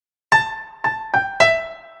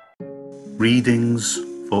Readings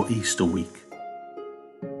for Easter week.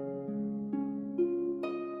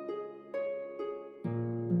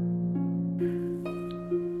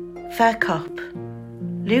 Fair Cop,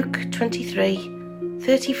 Luke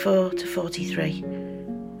 23:34-43,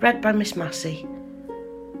 read by Miss Massey.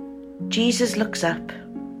 Jesus looks up.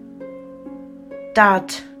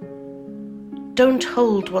 Dad, don't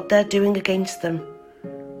hold what they're doing against them.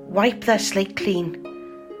 Wipe their slate clean.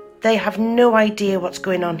 They have no idea what's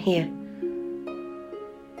going on here.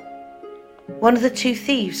 One of the two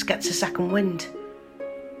thieves gets a second wind.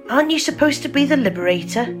 Aren't you supposed to be the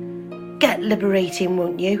liberator? Get liberating,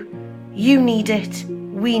 won't you? You need it.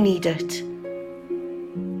 We need it.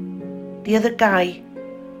 The other guy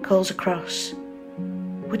calls across.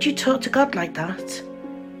 Would you talk to God like that?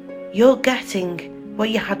 You're getting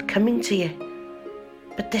what you had coming to you.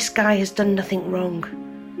 But this guy has done nothing wrong.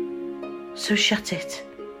 So shut it.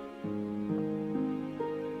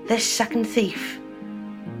 This second thief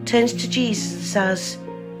turns to Jesus and says,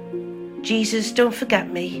 Jesus, don't forget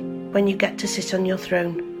me when you get to sit on your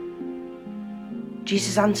throne.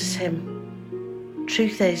 Jesus answers him,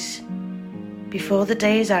 truth is, before the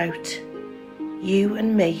day is out, you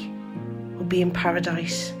and me will be in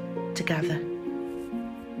paradise together.